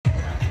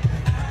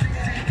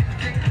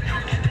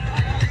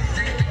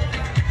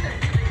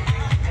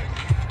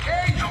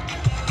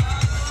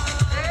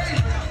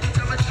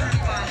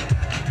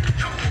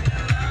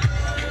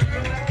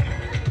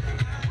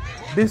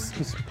this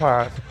is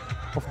part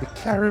of the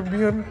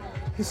Caribbean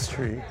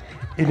history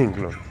in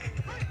England.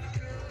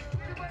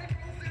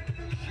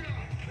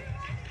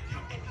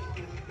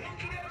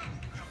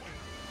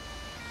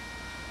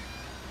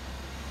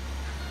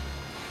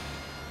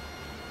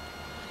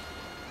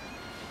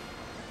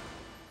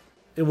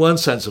 In one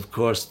sense, of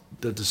course,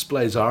 the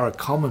displays are a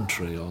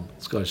commentary on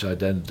Scottish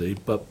identity,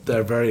 but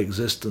their very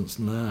existence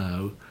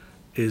now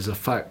is a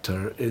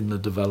factor in the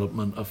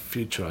development of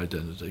future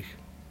identity,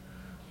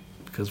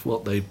 because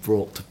what they've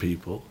brought to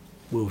people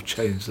will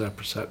change their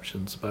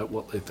perceptions about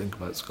what they think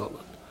about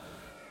Scotland.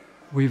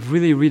 We've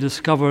really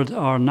rediscovered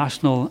our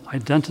national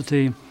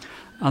identity,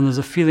 and there's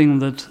a feeling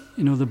that,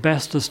 the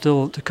best is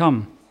still to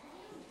come.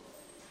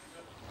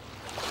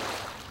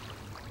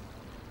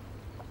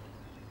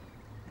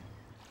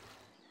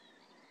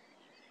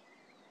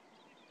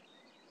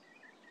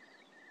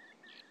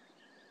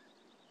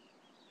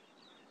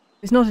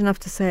 It's not enough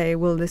to say,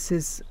 well, this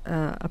is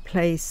a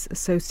place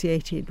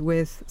associated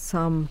with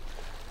some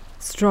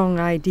strong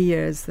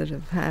ideas that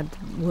have had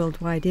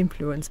worldwide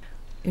influence.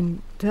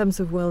 In terms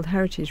of World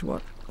Heritage,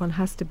 what one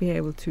has to be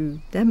able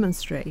to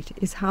demonstrate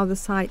is how the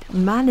site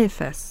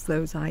manifests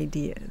those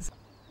ideas,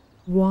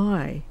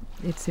 why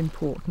it's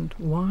important,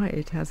 why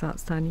it has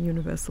outstanding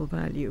universal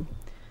value.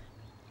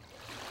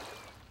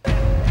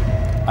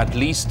 At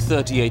least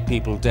 38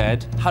 people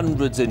dead,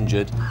 hundreds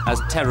injured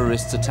as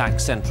terrorists attack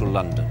central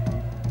London.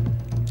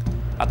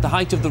 At the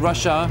height of the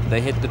rush hour, they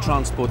hit the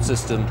transport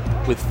system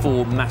with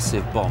 4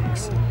 massive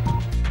bombs.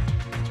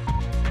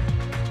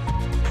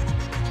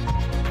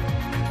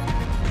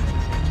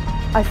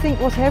 I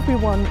think what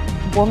everyone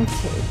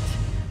wanted,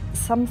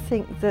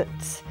 something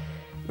that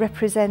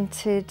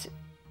represented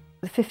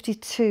the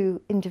 52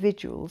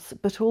 individuals,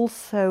 but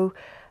also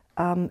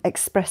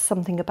expressed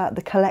something about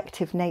the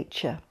collective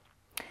nature,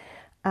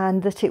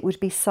 and that it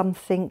would be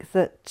something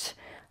that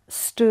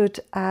stood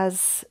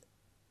as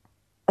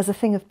a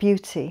thing of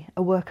beauty,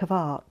 a work of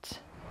art.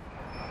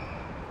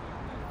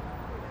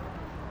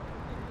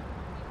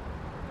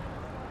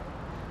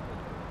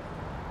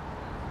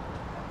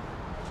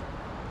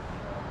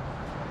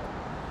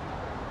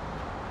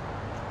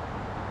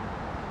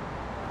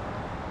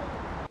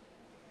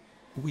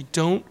 We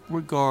don't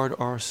regard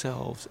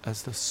ourselves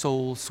as the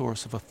sole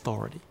source of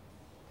authority.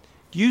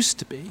 It used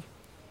to be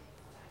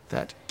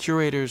that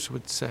curators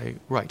would say,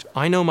 right,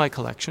 I know my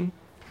collection,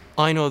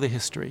 I know the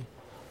history,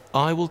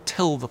 I will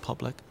tell the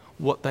public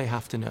what they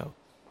have to know.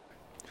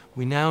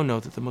 We now know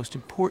that the most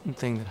important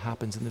thing that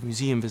happens in the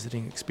museum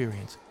visiting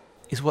experience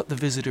is what the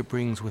visitor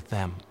brings with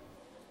them.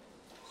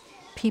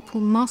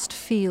 People must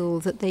feel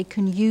that they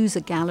can use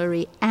a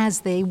gallery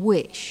as they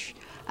wish,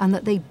 and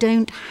that they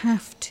don't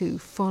have to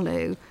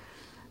follow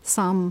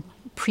some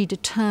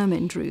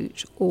predetermined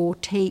route or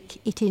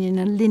take it in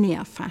a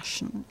linear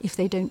fashion if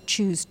they don't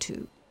choose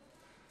to.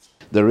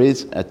 There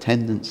is a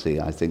tendency,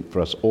 I think,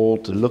 for us all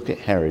to look at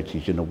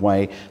heritage in a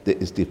way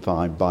that is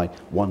defined by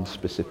one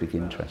specific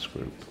interest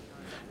group,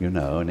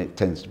 and it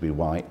tends to be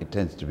white, it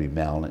tends to be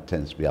male, and it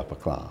tends to be upper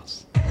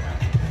class.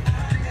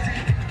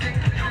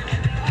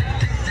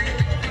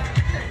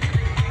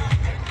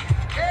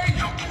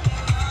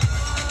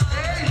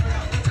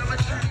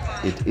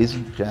 It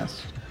isn't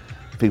just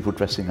people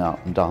dressing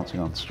up and dancing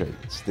on the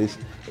streets. This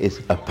is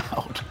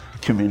about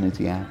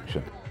community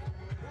action.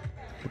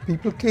 The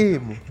people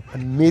came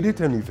and made it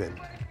an event.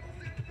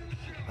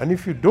 And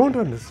if you don't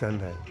understand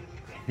that,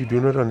 you do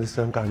not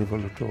understand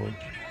Carnival at all.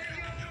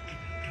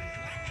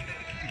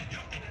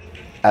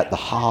 At the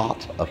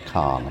heart of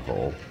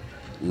Carnival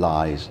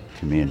lies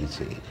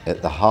community.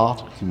 At the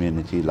heart of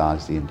community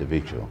lies the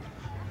individual,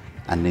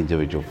 and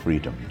individual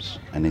freedoms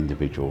and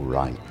individual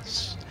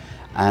rights.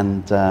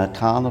 And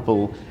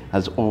Carnival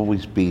has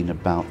always been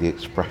about the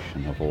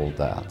expression of all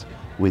that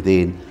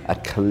within a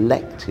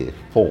collective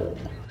form.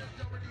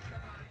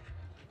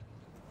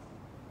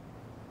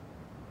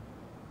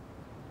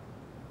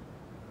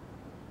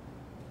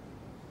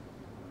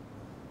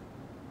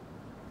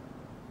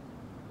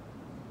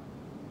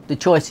 The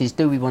choice is,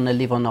 do we want to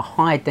live on a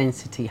high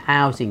density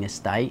housing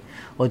estate,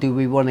 or do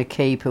we want to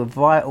keep a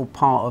vital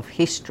part of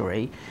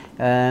history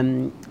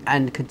and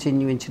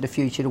continue into the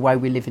future the way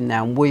we're living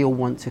now? And we all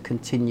want to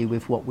continue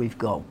with what we've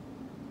got.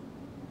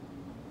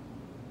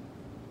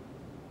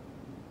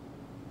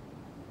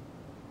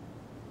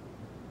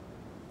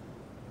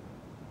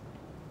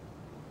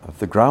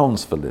 The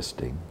grounds for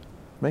listing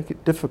make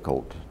it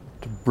difficult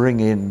to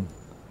bring in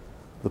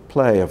the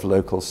play of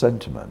local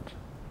sentiment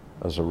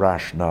as a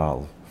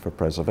rationale for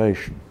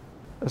preservation.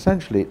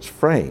 Essentially, it's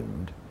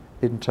framed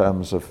in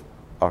terms of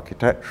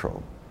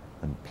architectural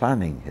and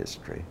planning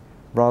history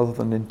rather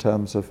than in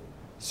terms of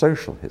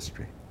social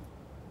history.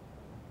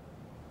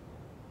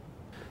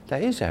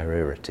 That is our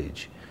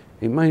heritage.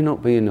 It may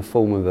not be in the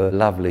form of a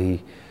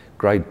lovely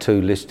Grade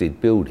 2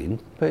 listed building,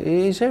 but it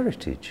is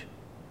heritage.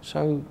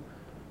 So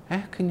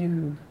how can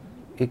you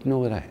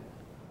ignore that?